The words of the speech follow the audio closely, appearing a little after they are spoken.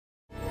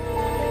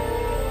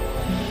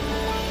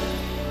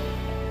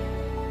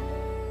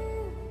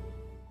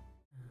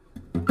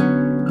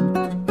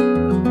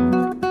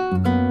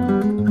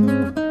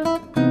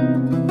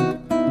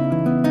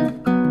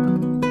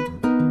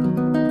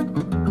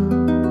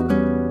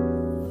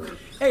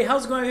Hey,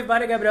 how's it going,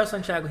 everybody? Gabriel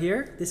Santiago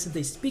here. This is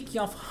the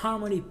Speaking of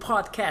Harmony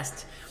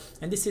podcast,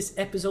 and this is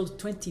episode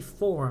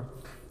 24.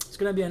 It's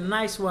gonna be a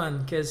nice one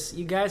because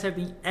you guys have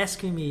been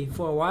asking me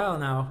for a while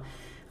now,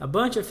 a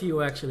bunch of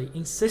you actually,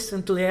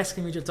 insistently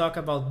asking me to talk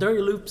about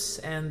dirty loops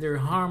and their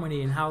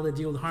harmony and how they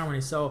deal with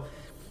harmony. So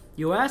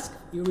you ask,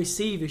 you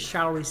receive, you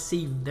shall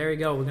receive. There you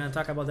go. We're gonna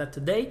talk about that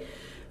today.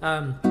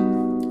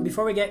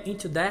 Before we get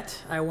into that,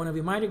 I want to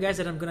remind you guys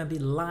that I'm gonna be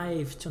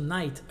live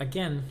tonight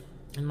again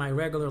in my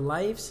regular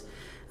lives.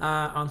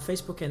 On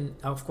Facebook and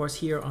of course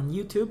here on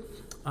YouTube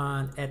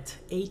at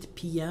 8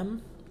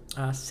 p.m.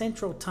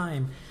 Central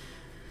Time.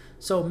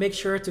 So make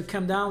sure to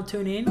come down,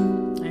 tune in,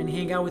 and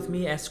hang out with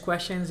me, ask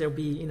questions. There'll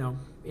be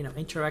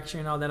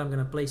interaction and all that. I'm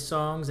gonna play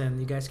songs, and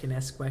you guys can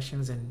ask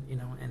questions and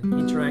and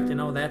interact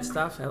and all that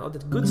stuff, all the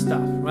good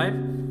stuff, right?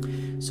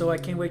 So I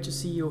can't wait to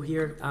see you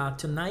here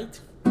tonight.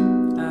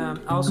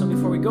 Also,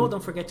 before we go,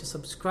 don't forget to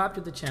subscribe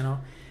to the channel.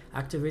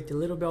 Activate the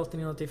little bell to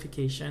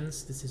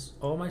notifications. This is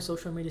all my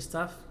social media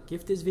stuff.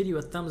 Give this video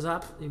a thumbs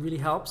up. It really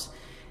helps.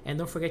 And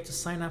don't forget to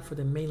sign up for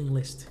the mailing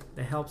list.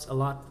 That helps a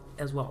lot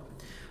as well.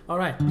 All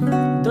right.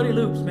 Dirty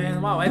loops,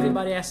 man. Wow,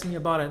 everybody asking me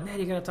about it. Man,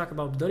 you gotta talk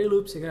about dirty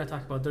loops. You gotta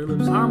talk about dirty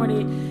loops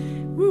harmony.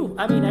 Woo.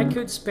 I mean, I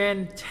could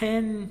spend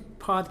 10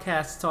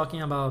 podcasts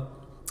talking about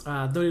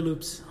dirty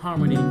loops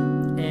harmony,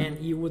 and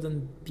it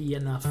wouldn't be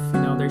enough.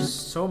 There's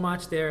so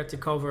much there to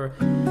cover.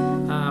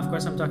 Of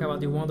course, I'm talking about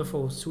the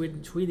wonderful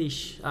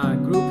Swedish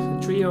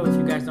group, trio. If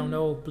you guys don't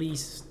know,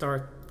 please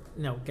start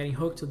getting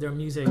hooked to their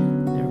music.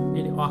 They're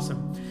really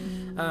awesome.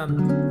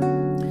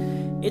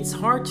 It's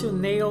hard to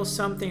nail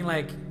something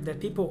like that.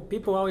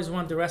 People always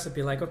want the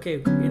recipe, like,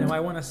 okay, I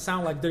want to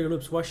sound like dirty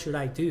loops. What should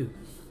I do,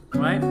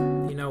 right?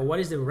 What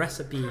is the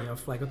recipe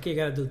of, like, okay, you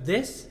gotta do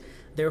this,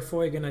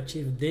 therefore you're gonna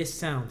achieve this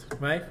sound,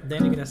 right?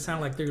 Then you're gonna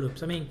sound like dirty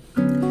loops. I mean,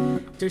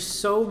 there's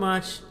so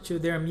much to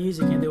their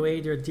music and the way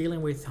they're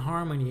dealing with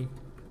harmony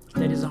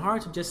that is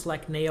hard to just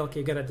like nail, okay,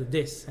 you gotta do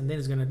this, and then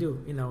it's gonna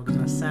do, it's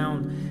gonna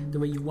sound the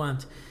way you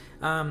want.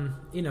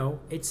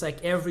 It's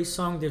like every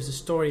song, there's a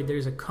story,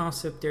 there's a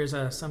concept, there's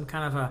some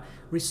kind of a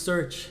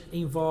research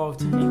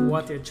involved in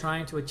what they're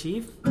trying to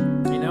achieve,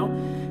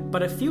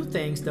 But a few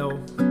things, though,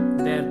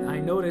 that I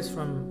noticed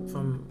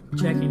from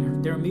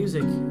checking their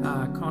music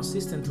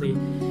consistently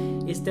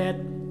is that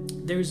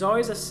there's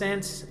always a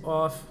sense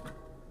of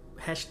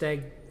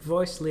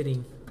 #voice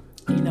leading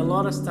in a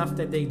lot of stuff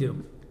that they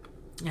do.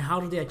 And how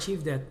do they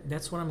achieve that?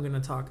 That's what I'm going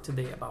to talk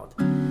today about.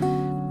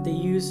 They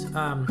use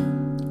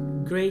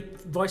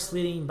great voice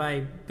leading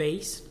by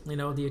bass.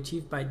 They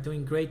achieve by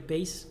doing great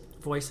bass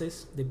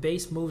voices. The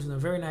bass moves in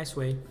a very nice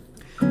way.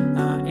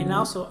 And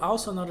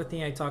also another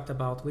thing I talked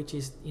about, which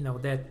is,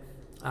 that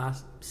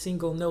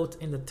single note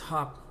in the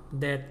top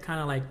that kind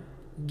of like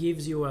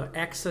gives you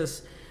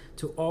access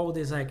to all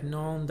this like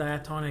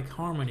non-diatonic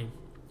harmony.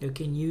 You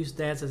can use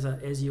that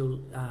as your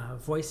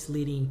voice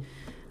leading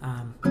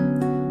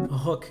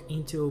hook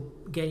into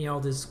getting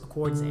all these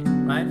chords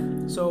in, right?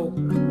 So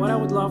what I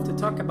would love to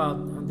talk about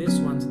on this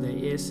one today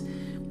is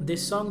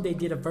this song they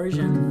did a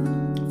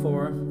version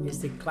for is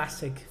the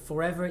classic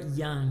Forever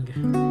Young.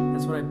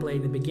 That's what I played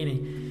in the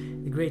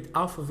beginning. The great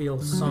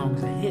Alphaville song,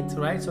 a hit,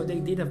 right? So they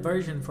did a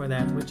version for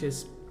that, which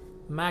is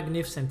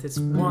magnificent. It's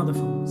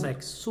wonderful. It's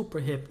like super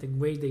hip, the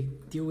way they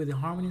deal with the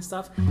harmony and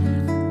stuff.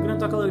 I'm gonna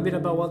talk a little bit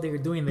about what they're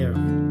doing there.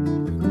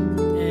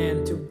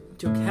 And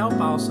to help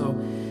also,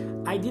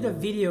 I did a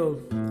video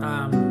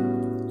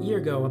a year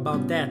ago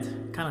about that,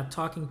 kind of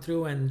talking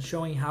through and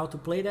showing how to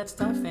play that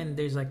stuff, and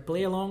there's like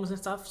play alongs and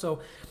stuff. So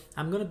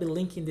I'm gonna be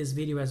linking this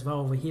video as well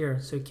over here,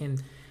 so you can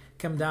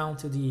come down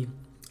to the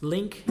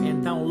link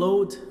and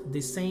download the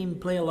same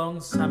play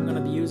alongs I'm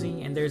gonna be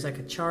using, and there's like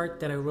a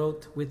chart that I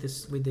wrote with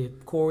the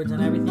chords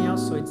and everything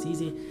else, so it's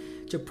easy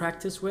to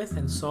practice with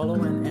and solo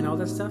and all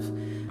that stuff.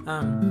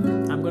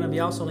 I'm gonna be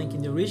also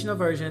linking the original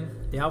version,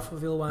 the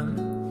Alphaville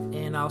one,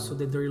 and also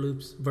the Dirty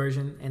Loops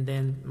version, and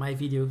then my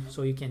video,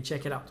 so you can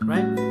check it out,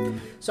 right?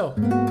 So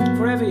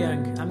Forever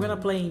Young, I'm gonna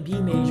play in B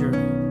major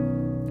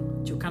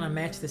to kind of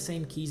match the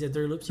same keys that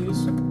Dirty Loops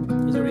use.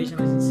 His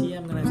original is in C,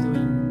 I'm gonna do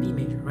in B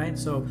major, right?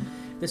 So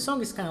the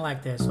song is kind of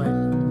like this,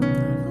 right?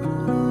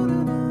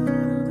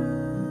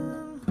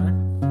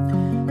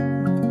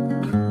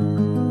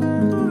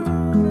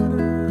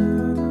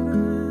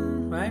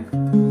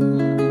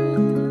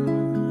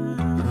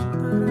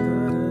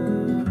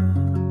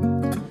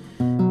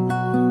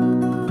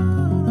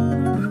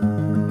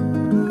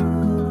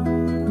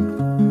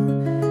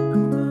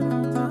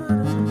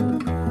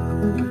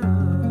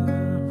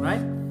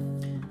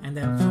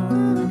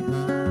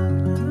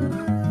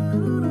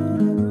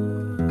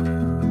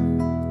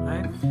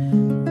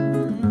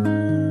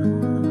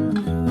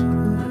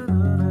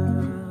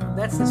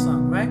 That's the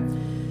song, right?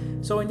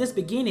 So in this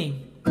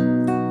beginning,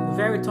 the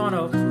very tone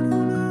of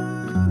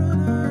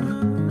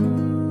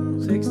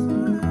 6,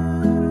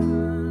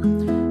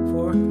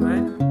 4,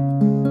 right?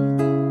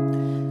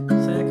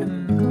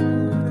 Second.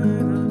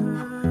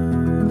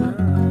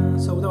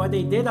 So what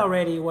they did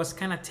already was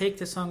kind of take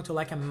the song to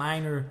like a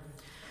minor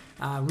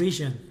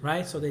region,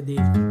 right? So they did.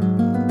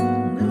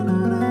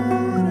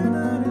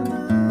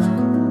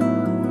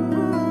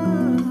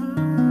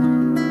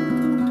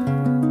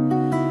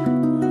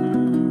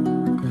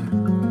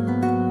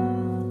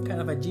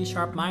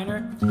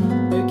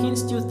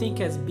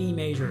 as B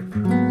major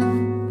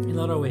in a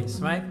lot of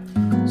ways, right?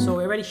 So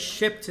we already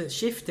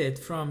shifted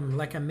from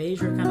like a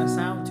major kind of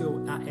sound to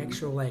an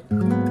actual like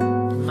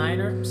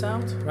minor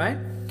sound, right?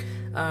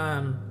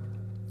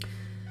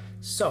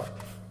 So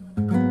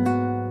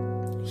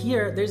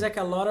here there's like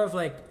a lot of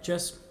like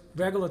just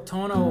regular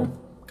tonal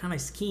kind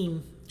of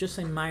scheme just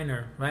in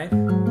minor, right?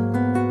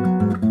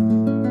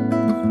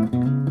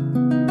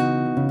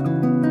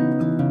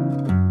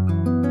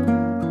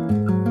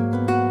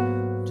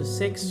 Just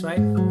 6, right?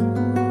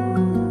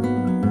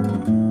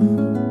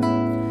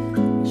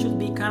 It should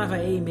be kind of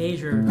a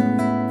major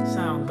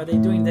sound, but they're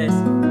doing this,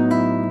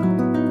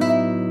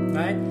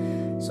 right?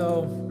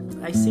 So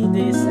I see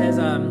this as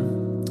a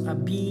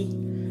B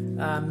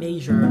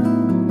major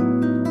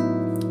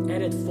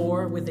added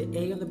 4 with the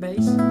A on the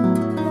bass,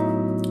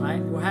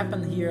 right? What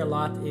happened here a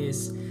lot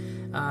is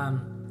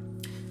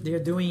they're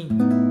doing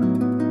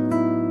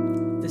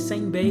the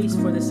same bass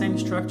for the same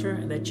structure,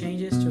 and that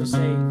changes to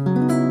say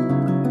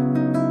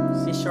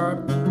C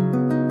sharp.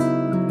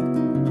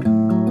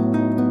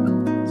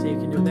 So you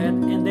can do that,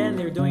 and then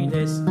they're doing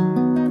this.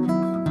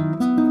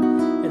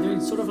 They're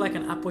doing sort of like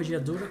an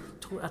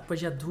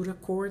appoggiatura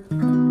chord,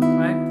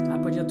 right?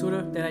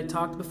 Appoggiatura that I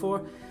talked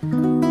before.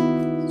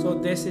 So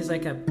this is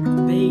like a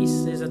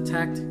bass is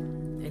attacked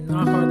and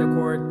not part of the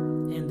chord,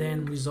 and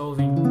then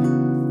resolving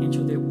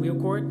into the wheel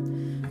chord,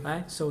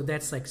 right? So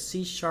that's like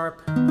C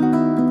sharp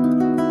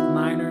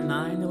minor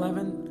 9,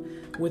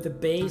 11 with the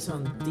bass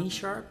on D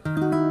sharp,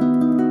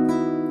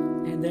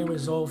 and then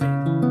resolving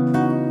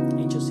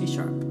into C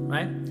sharp,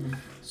 right?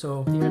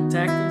 So the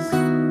attack is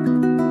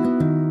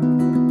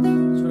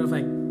sort of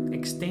like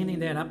extending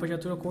that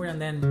appoggiatura chord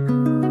and then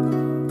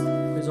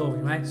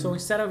resolving, right? So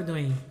instead of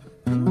doing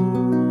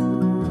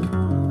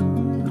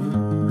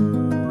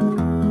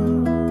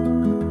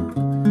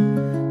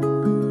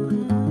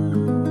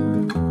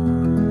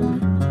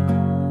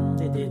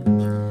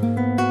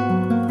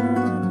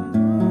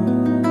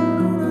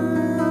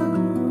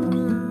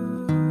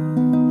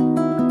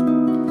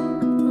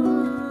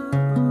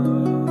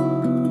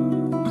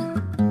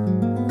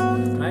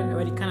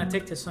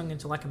take the song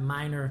into like a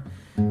minor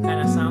kind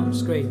of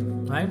sounds great,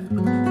 right?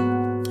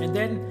 And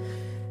then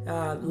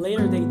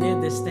later they did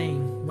this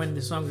thing when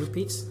the song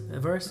repeats a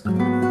verse.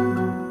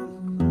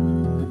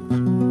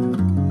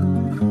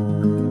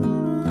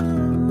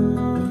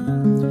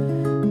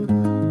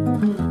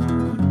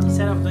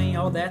 Instead of doing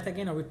all that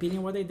again or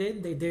repeating what they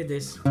did this.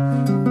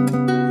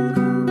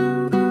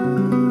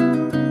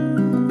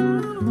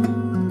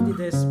 Did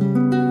this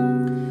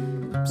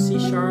C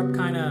sharp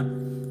kind of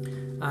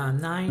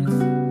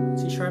 9,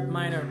 C sharp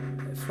minor,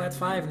 flat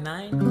 5,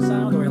 9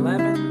 sound, or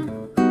 11.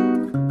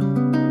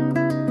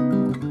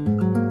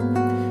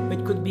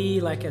 It could be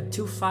like a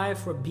 2-5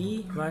 for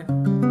B, right?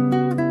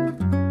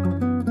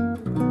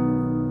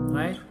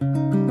 Right?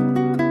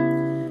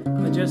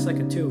 But just like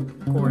a 2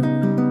 chord.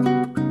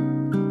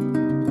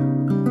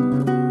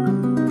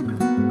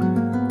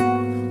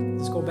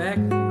 Let's go back.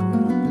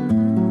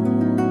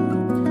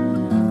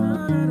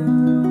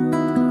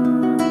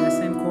 That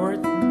same chord.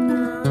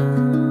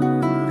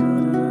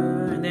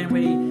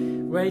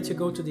 Ready to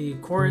go to the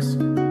chorus.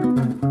 They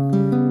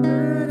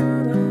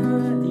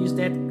use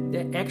the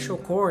actual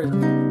chord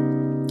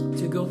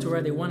to go to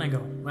where they want to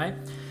go, right?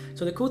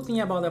 So the cool thing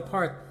about that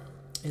part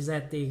is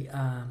that the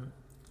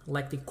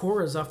like the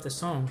chorus of the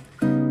song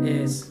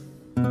is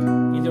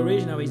in the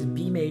original is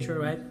B major,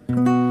 right?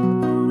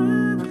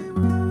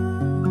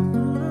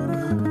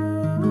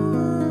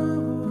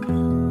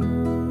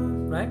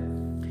 Right?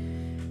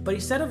 But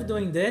instead of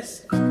doing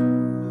this,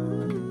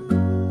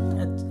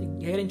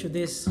 getting to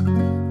this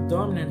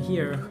dominant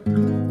here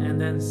and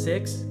then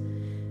 6,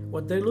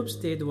 what the loops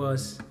did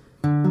was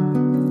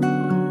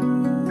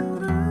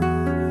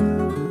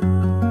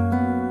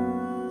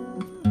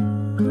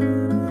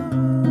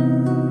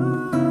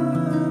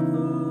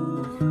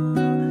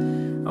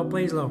I'll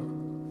play slow.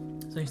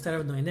 So instead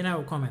of doing, then I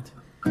will comment.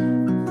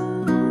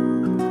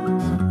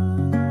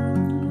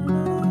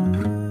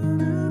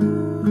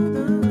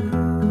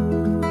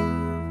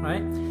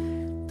 Right?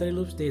 The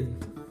loops did.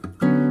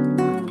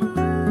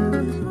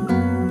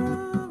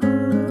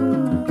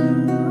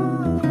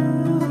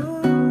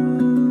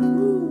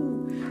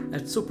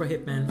 Super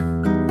hit, man.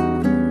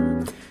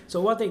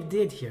 So what they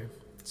did here,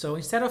 so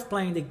instead of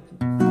playing the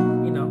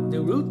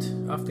root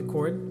of the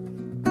chord,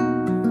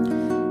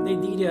 they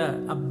did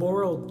a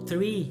borrowed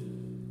 3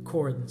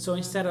 chord. So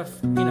instead of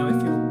if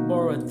you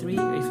borrow a 3,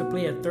 if you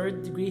play a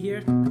 3rd degree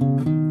here,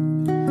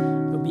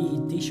 it'll be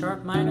D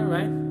sharp minor,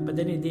 right? But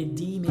then it did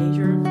D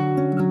major,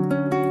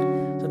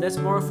 so that's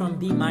borrowed from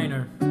B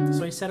minor.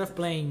 So instead of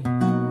playing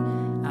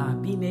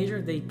B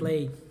major, they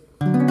play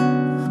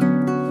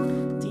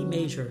D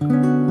major.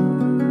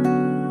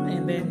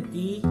 And then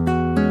E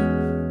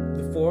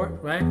before,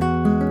 right?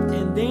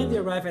 And then they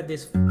arrive at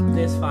this 5,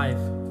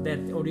 that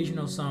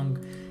original song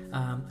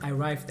I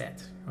arrived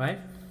at, right?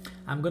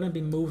 I'm gonna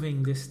be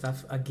moving this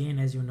stuff again,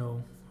 as you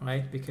know,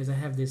 right? Because I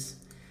have this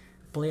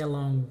play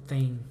along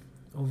thing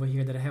over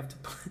here that I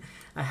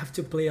have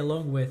to play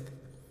along with,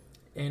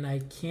 and I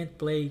can't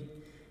play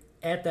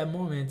at that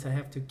moment. I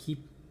have to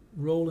keep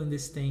rolling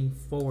this thing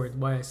forward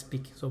while I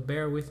speak, so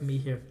bear with me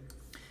here.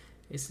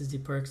 This is the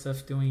perks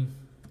of doing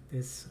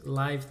this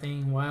live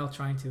thing while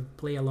trying to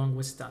play along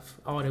with stuff.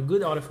 Audio,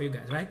 good audio for you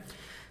guys, right?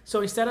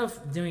 So instead of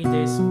doing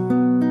this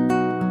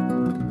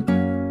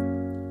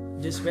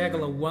just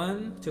regular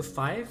 1 to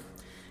 5,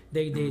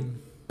 they did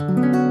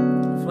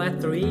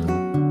flat 3, 4,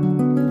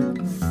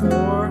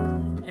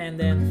 and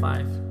then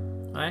 5,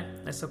 right?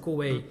 That's a cool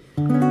way.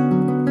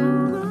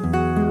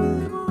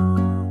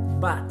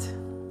 But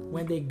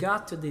when they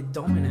got to the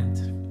dominant,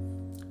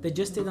 they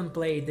just didn't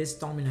play this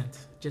dominant,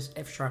 just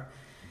F sharp.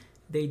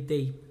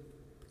 They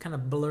kind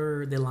of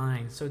blur the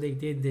line, so they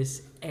did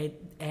this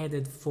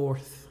added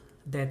fourth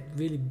that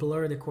really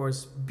blur the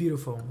chords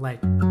beautiful.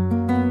 Like,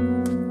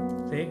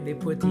 see, they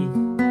put the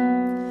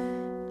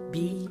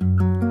B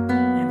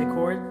in the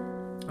chord,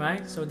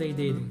 right? So they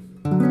did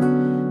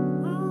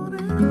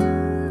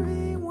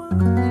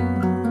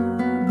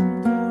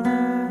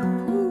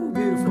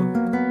beautiful.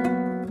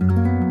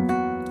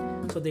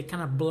 So they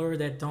kind of blur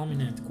that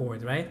dominant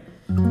chord, right?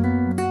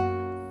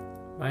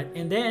 Right,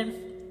 and then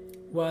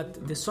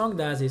what the song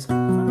does is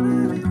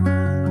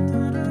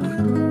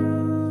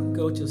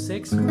go to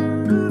 6, 4,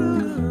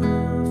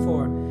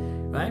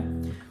 right?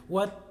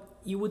 What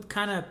you would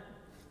kind of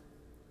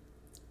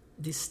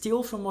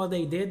distill from what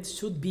they did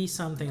should be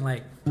something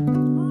like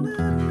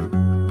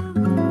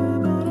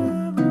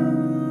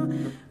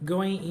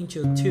going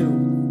into 2,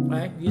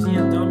 right? Using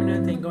a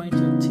dominant and going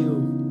to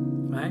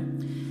 2, right?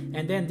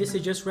 And then this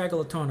is just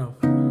regular tonal,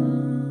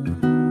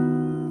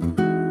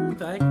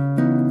 right?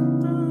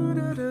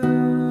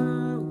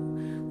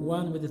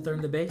 1 with the third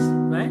and the bass,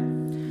 right?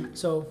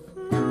 So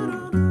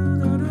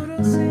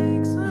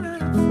 6,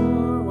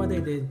 4, what they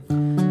did,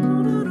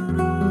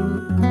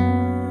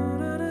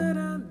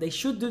 they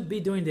should be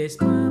doing this,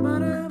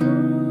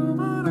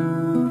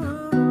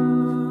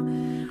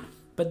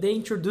 but they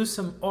introduced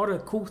some other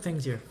cool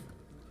things here.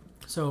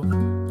 So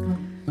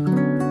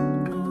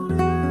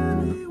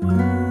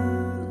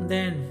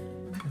then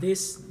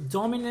this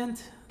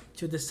dominant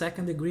to the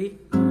second degree,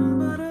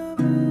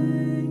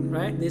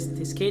 right?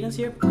 This cadence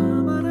here,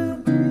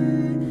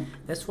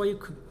 that's why you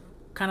could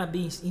kind of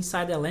be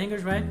inside the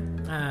language, right?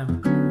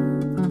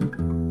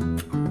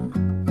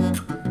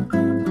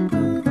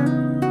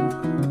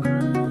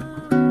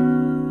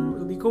 It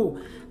would be cool.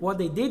 What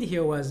they did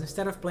here was,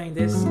 instead of playing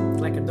this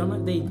like a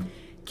dominant, they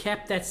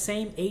kept that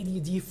same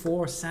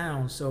ADD4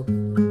 sound, so,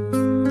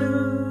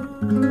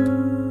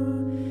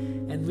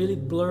 and really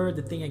blurred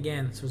the thing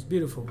again. So it's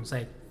beautiful. It's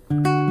like,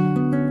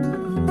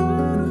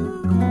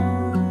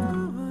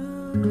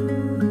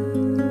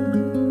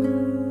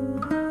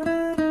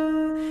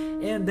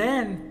 and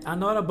then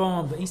another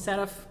bomb. Instead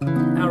of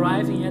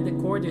arriving at the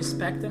chord you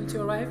expect them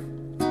to arrive,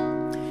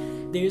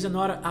 there is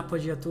another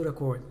appoggiatura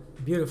chord,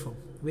 beautiful,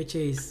 which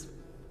is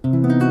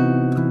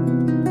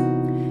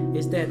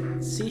that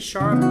C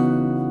sharp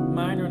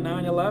minor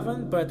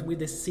 9/11, but with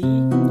the C,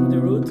 the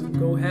root,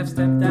 go half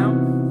step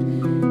down,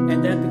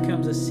 and that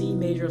becomes a C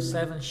major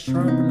 7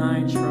 sharp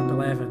 9 sharp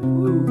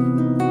 11. Woo.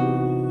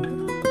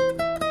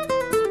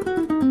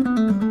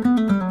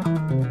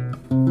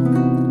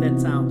 That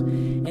sound,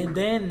 and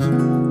then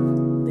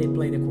they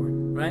play the chord,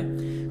 right?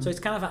 So it's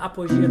kind of an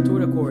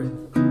appoggiatura chord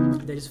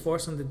that is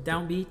forced on the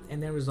downbeat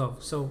and then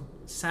resolve. So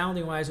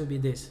sounding wise would be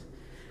this.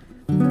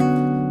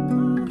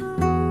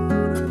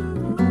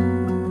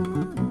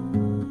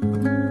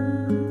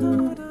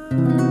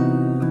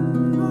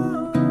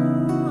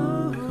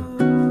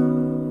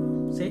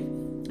 See?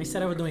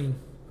 Instead of doing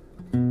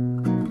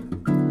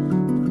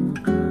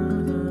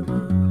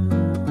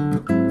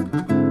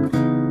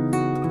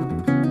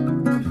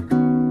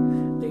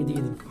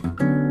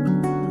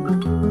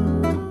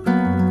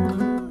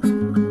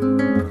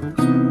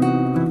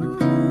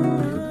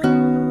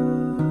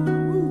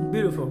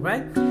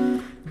right?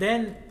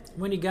 Then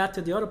when you got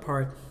to the other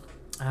part,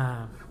 it's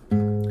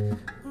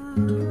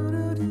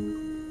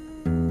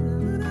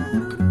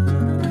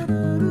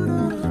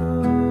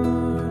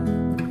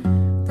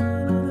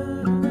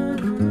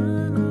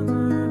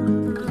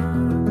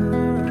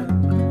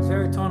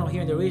very tonal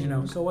here in the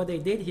original. So what they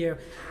did here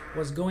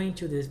was going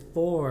to the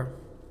 4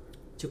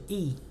 to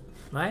E,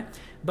 right?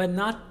 But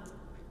not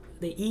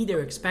the E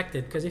they're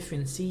expected, because if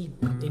in C,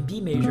 in B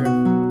major,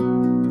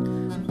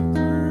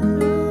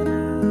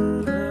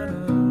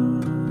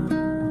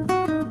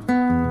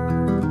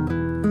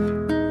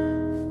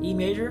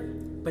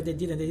 but they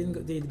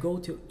didn't. They'd go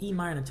to E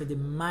minor, to the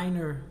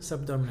minor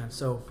subdominant.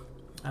 So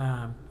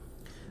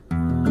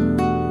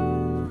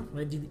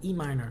they did E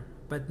minor,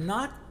 but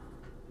not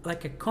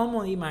like a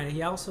common E minor.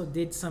 They also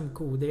did some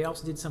cool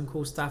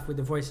stuff with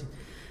the voicing.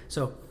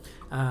 So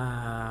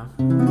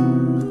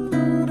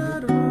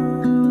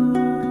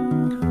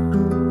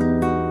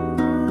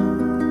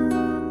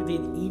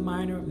did E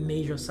minor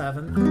major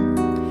 7.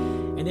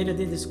 And then I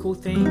did this cool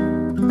thing,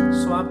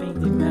 swapping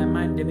the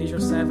major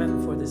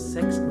 7 for the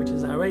 6, which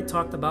is I already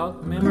talked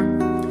about,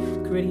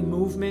 remember? Creating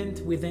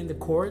movement within the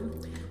chord.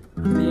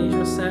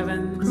 Major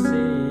 7,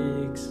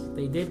 6.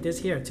 They did this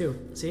here too.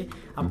 See?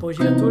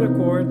 Appoggiatura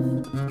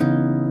chord.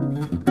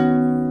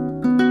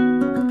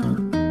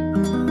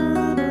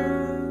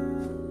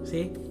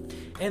 See?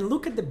 And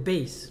look at the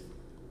bass.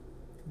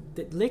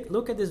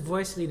 Look at this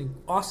voice leading.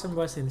 Awesome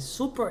voice leading.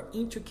 Super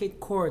intricate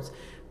chords,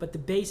 but the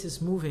bass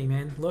is moving,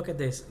 man. Look at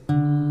this.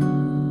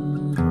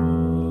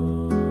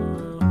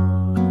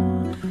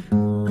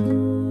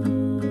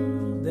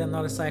 Then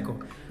another cycle.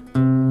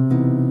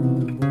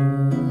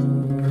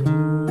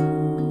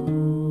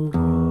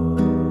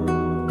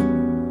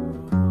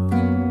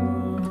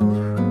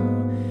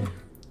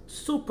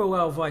 Super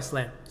well voice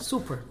led.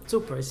 Super.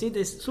 You see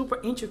this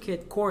super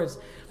intricate chords,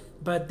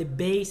 but the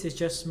bass is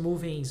just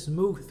moving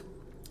smooth.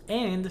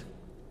 And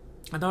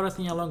another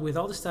thing, along with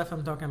all the stuff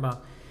I'm talking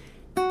about,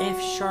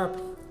 F sharp,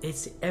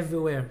 it's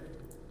everywhere.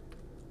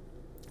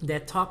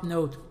 That top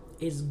note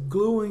is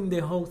gluing the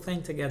whole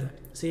thing together.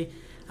 See,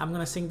 I'm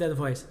gonna sing that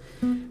voice.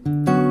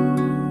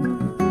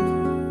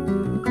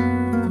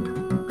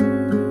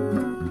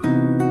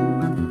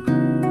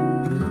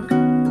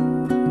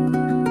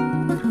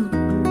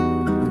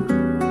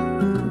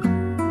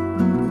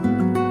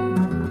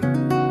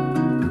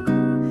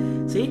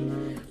 See,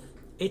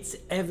 it's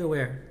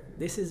everywhere.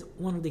 This is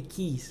one of the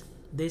keys.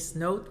 This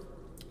note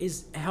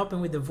is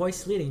helping with the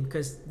voice leading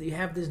because you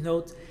have this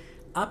note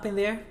up in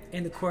there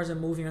and the chords are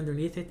moving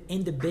underneath it,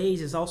 and the bass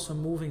is also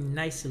moving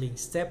nicely,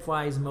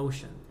 stepwise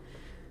motion.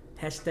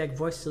 Hashtag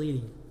voice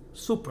leading.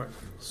 Super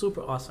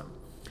awesome.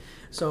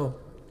 So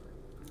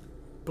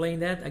playing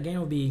that again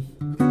will be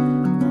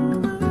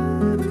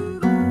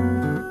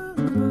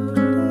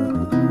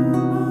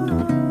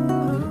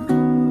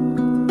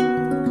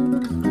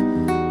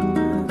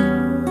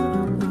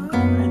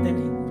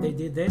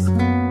this.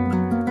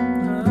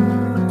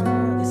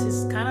 This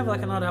is kind of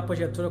like another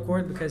appoggiatura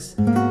chord because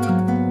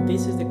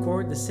this is the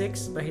chord, the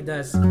 6, but he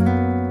does. You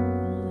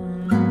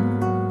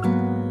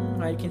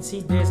can see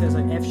this as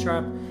an F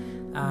sharp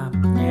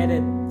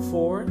added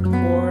 4,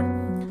 or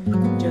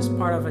just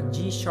part of a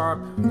G sharp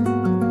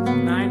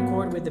 9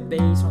 chord with the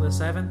bass on the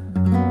 7.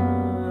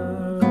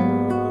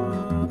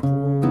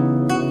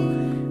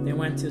 Then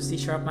went to C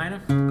sharp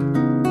minor,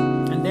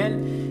 and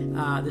then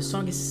the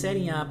song is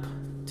setting up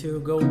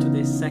to go to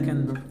the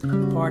second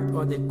part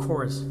of the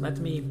chorus. Let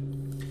me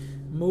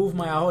move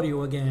my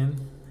audio again.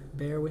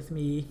 Bear with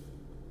me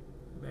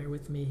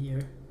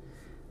here.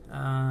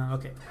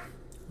 Okay,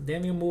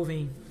 then we're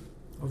moving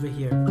over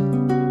here.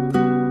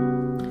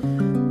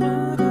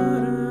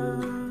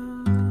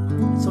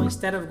 So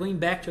instead of going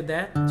back to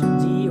that, to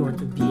D or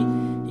to B,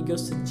 it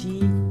goes to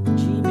G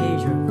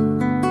major.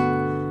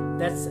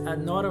 That's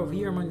another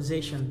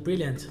reharmonization.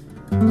 Brilliant.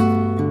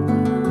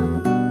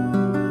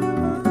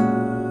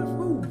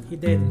 He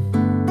did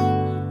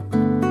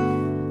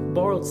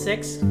borrowed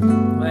 6,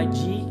 like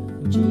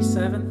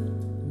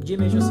G7, G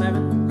major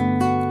 7,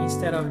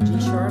 instead of G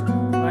sharp,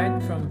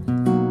 right, from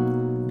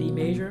B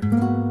major.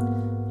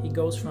 He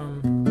goes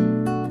from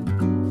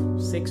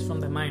 6 from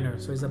the minor,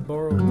 so it's a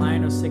borrowed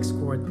minor 6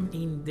 chord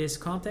in this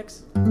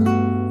context. And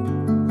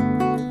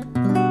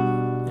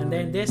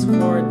then this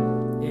chord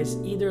is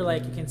either,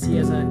 like you can see,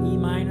 as an E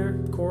minor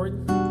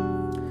chord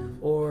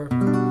or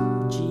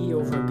G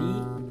over B.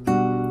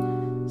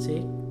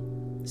 See?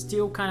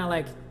 Still kind of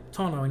like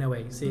tonal in a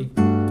way, see?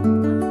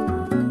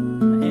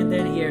 And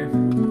then here.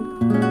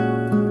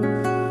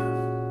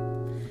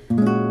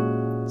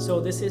 So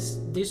this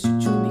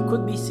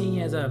could be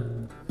seen as a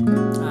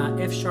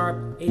F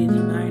sharp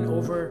 889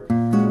 over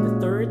the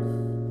 3rd,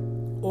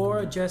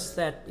 or just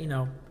that,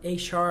 A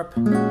sharp,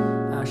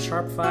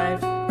 sharp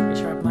 5, A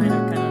sharp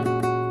minor kind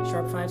of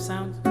sharp 5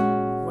 sound.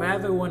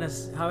 However you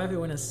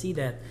want to see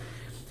that.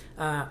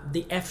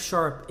 The F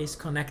sharp is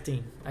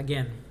connecting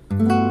again.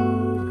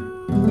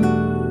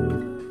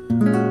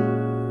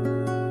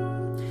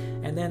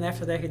 And then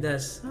after that he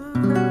does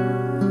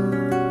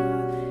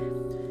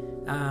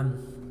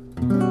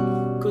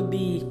could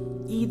be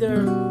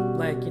either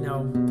like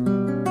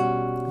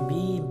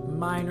B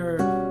minor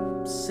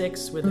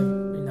 6 with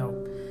a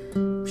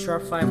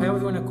sharp 5, however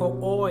you want to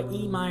call, or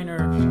E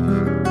minor.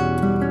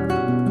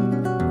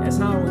 That's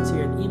how I would see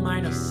it. E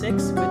minor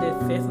 6 with the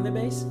 5th in the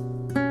bass,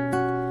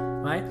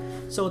 right?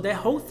 So that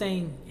whole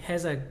thing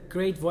has a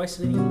great voice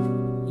leading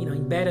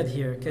embedded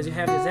here, because you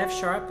have this F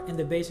sharp and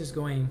the bass is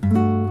going.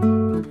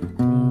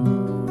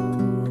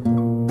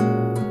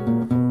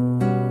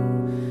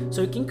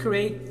 So you can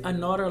create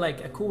another,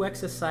 like a cool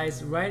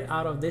exercise right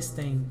out of this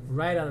thing,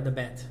 right out of the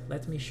bat.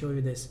 Let me show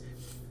you this.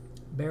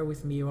 Bear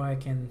with me while I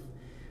can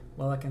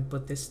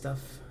put this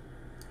stuff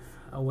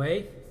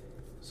away,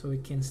 so we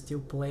can still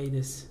play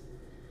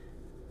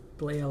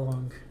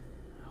along,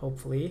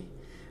 hopefully.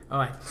 All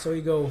right, so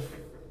you go.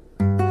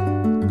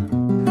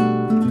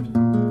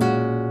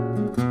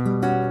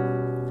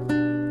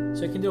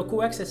 So you can do a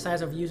cool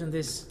exercise of using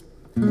this,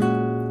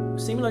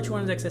 similar to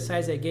one of the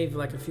exercises I gave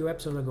like a few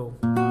episodes ago.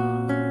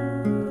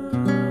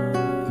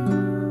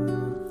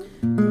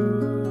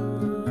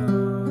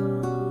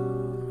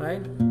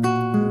 Right?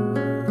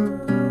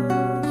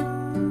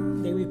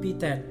 They repeat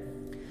that.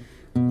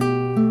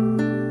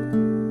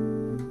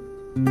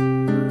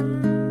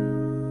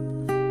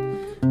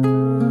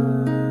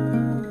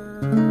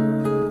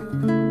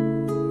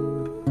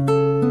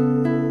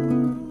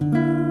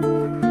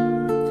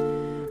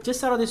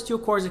 just out of these two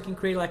chords, you can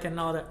create like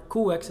another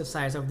cool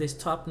exercise of this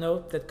top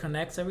note that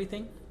connects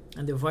everything,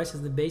 and the voice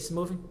and the bass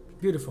moving.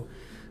 Beautiful.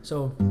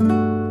 So,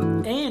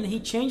 and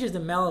he changes the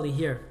melody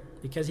here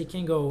because he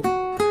can go.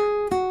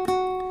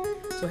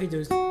 So he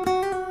does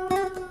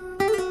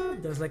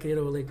like a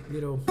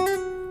little.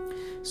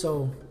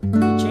 So he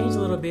changed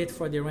a little bit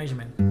for the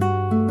arrangement.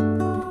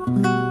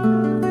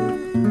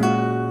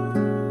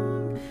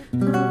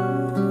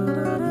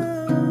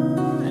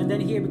 And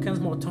then here it becomes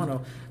more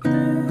tonal.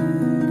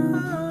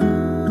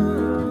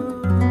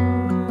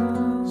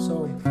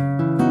 So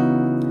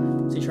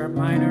C sharp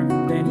minor,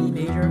 then E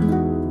major,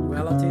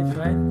 relative,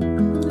 right?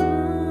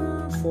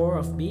 4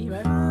 of B,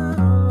 right?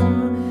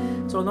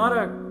 So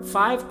another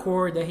 5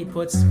 chord that he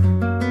puts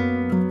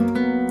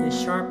the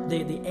sharp,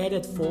 the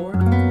added 4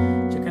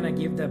 to kind of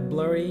give that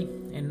blurry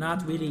and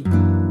not really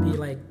be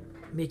like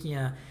making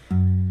a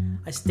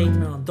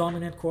statement on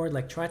dominant chord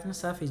like Triton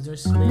stuff. He's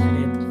just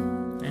leaving it,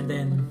 and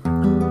then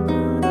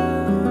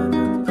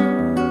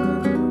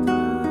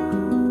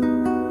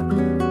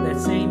that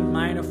same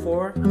minor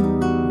 4,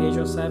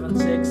 major 7,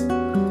 6,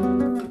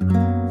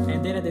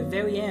 and then at the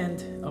very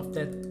end of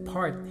that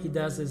part, he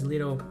does this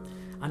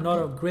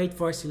another great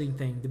voice leading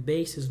thing. The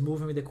bass is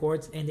moving with the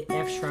chords, and the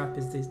F sharp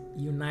is this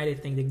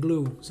united thing, the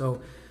glue. So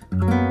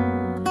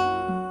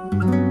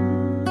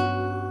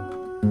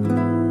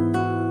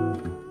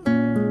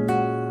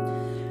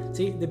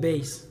see the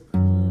bass.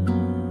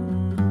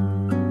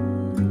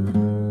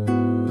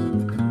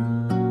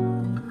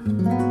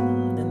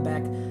 Then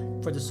back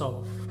for the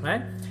solo,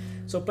 right?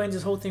 So playing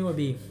this whole thing will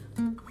be.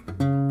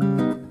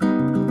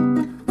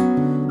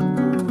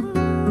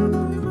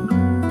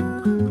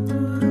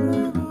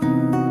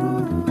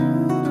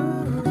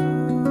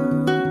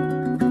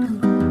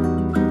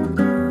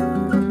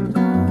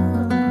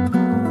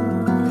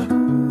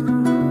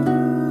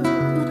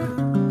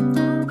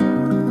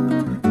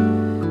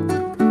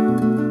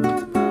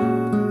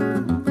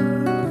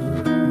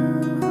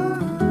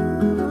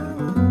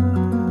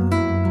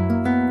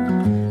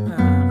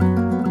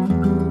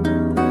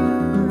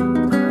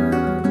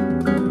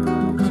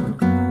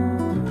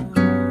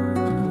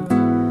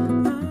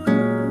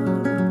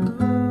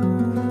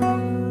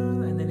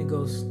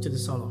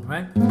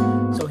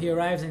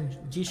 In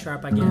G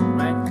sharp again,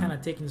 right? Kind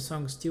of taking the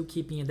song, still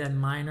keeping it that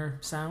minor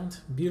sound.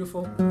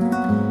 Beautiful,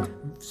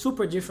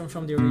 super different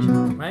from the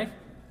original, right?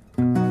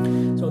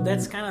 So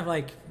that's kind of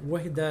like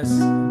what he does,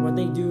 what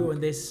they do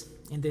in this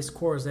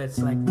chorus. That's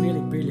like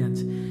really brilliant.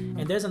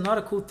 And there's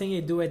another cool thing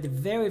they do at the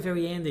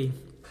very ending,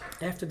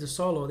 after the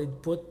solo. They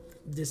put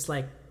this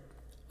like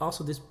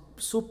also this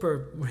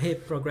super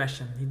hip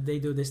progression. They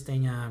do this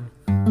thing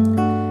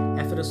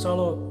after the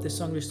solo. The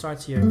song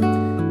restarts here.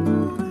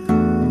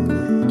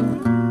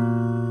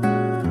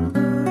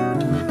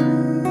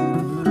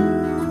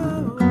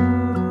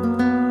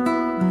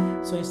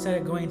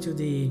 Instead of going to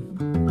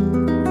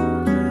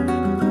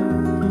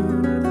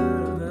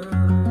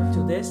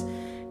this,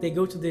 they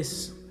go to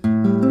this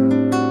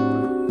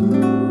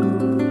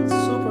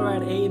super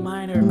right A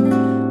minor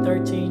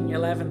 13,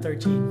 11,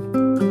 13,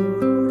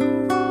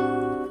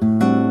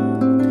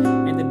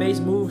 and the bass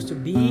moves to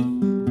B.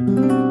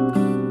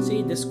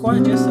 See, this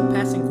chord is just a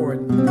passing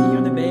chord. B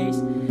on the bass,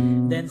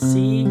 then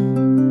C,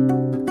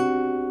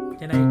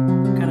 then I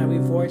kind of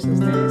reverse as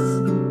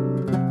this,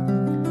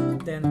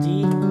 then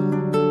D,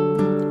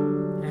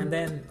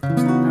 then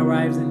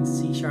arrives in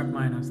C sharp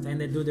minor, and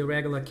they do the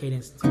regular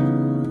cadence.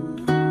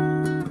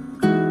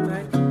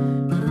 Right?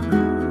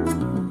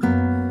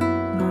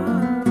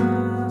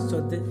 So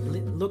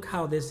look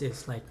how this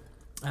is like.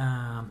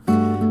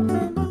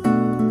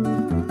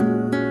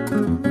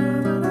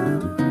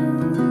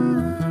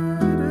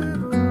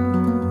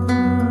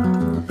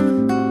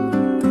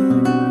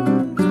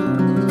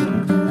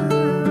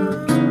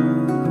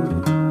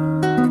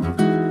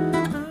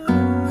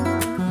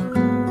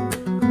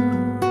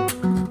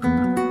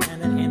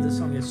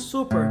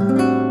 Super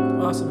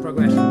awesome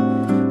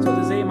progression. So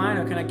this A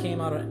minor kind of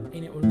came out of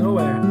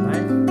nowhere,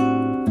 right?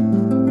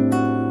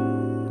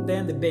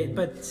 Then the bass,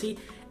 but see,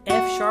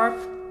 F sharp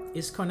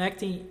is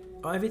connecting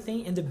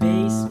everything, and the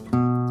bass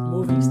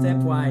moving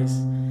stepwise.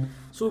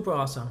 Super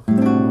awesome.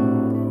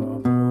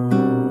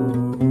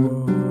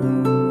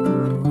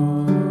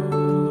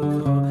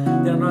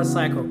 Then another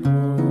cycle.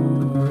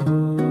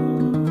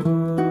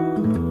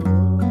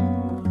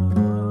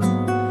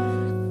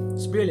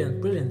 It's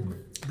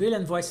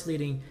brilliant voice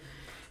leading.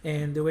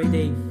 And the way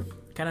they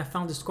kind of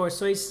found the score.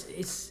 So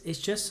it's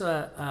just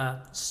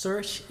a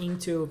search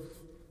into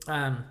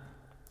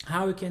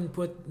how you can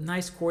put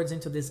nice chords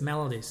into these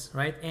melodies,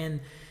 right?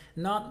 And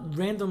not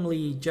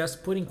randomly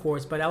just putting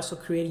chords, but also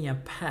creating a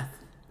path,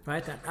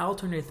 right? An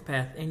alternate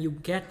path. And you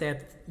get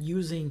that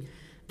using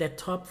that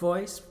top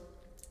voice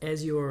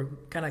as your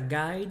kind of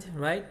guide,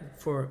 right?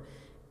 For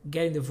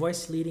getting the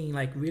voice leading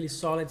like really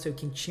solid, so you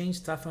can change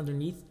stuff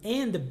underneath.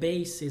 And the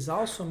bass is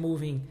also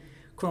moving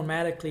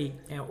chromatically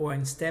or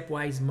in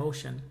stepwise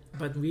motion,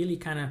 but really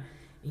kind of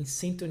in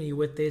synchrony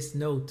with this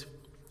note.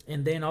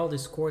 And then all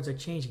these chords are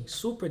changing.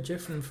 Super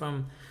different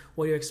from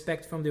what you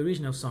expect from the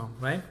original song,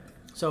 right?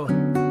 So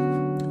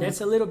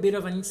that's a little bit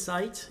of an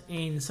insight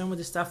in some of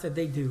the stuff that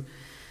they do.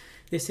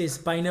 This is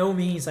by no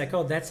means like,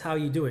 oh, that's how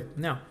you do it.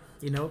 No,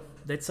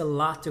 that's a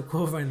lot to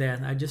cover in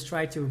that. I just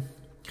try to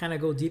kind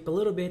of go deep a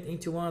little bit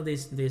into one of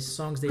these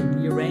songs they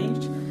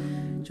rearranged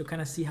to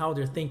kind of see how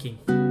they're thinking.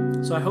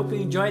 So I hope you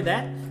enjoyed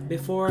that.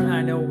 Before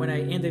I know when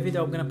I end the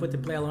video, I'm gonna put the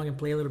play along and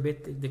play a little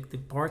bit the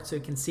part so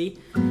you can see.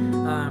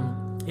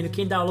 And you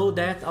can download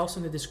that also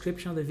in the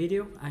description of the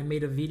video. I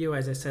made a video,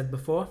 as I said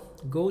before.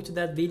 Go to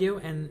that video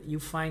and you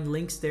find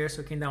links there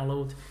so you can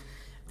download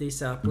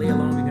this play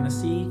along. You're gonna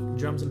see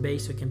drums and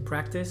bass so you can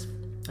practice.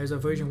 There's a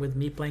version with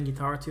me playing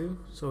guitar too,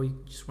 so you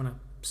just wanna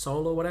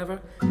solo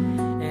whatever.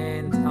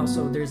 And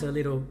also there's a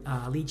little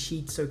lead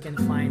sheet so you can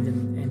find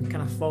and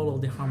kind of follow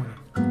the harmony.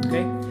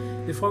 Okay,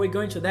 before we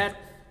go into that,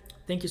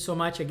 thank you so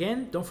much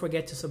again. Don't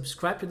forget to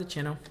subscribe to the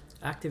channel,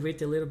 activate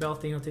the little bell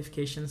thing,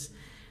 notifications.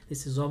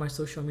 This is all my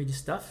social media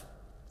stuff,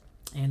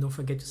 and don't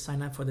forget to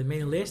sign up for the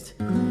mailing list.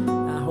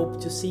 I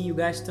hope to see you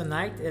guys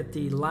tonight at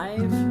the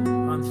live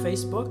on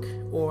Facebook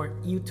or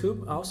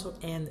YouTube also,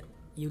 and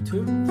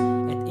YouTube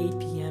at 8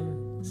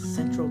 p.m.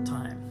 Central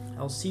Time.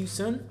 I'll see you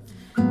soon.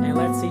 And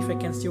let's see if I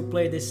can still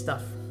play this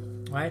stuff,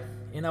 right?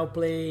 And I'll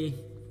play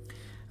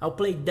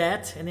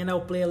that, and then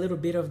I'll play a little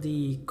bit of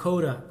the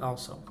coda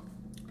also.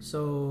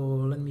 So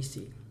let me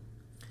see.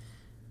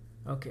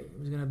 Okay,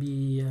 it's gonna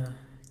be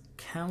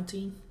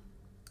counting,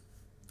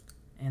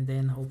 and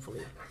then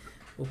hopefully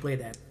we'll play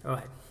that. All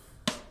right.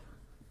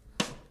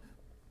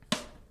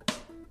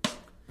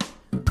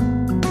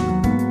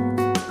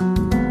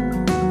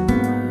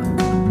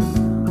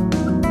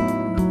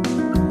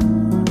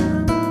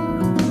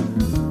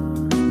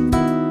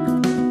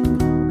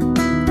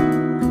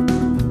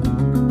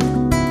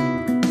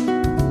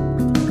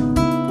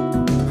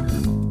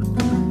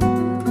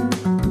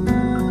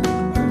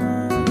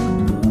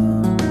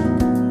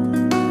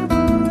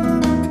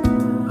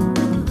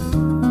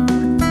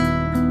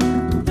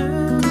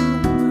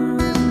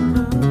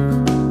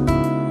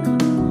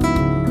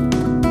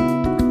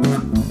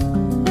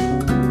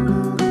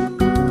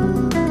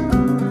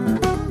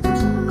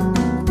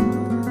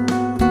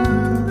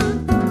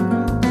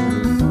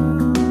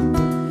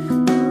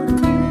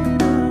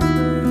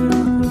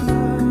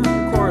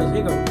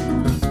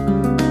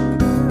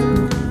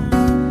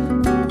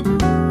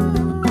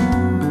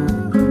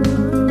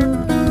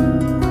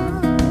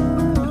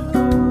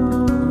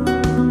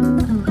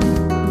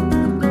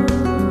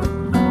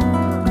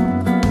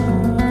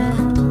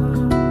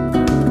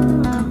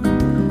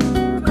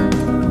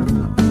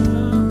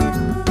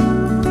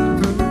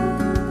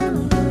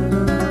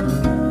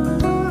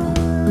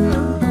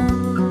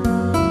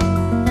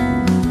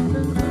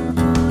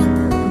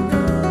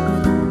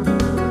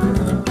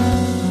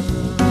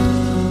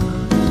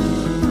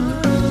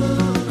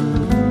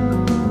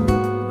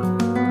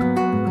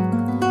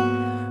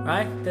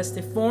 That's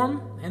the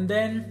form, and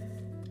then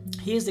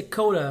here's the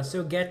coda, so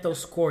you get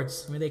those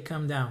chords when they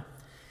come down.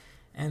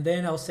 And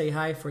then I'll say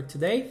hi for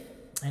today,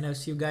 and I'll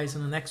see you guys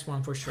in the next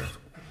one for sure.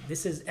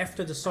 This is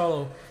after the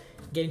solo,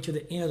 getting to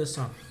the end of the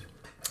song.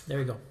 There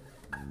we go.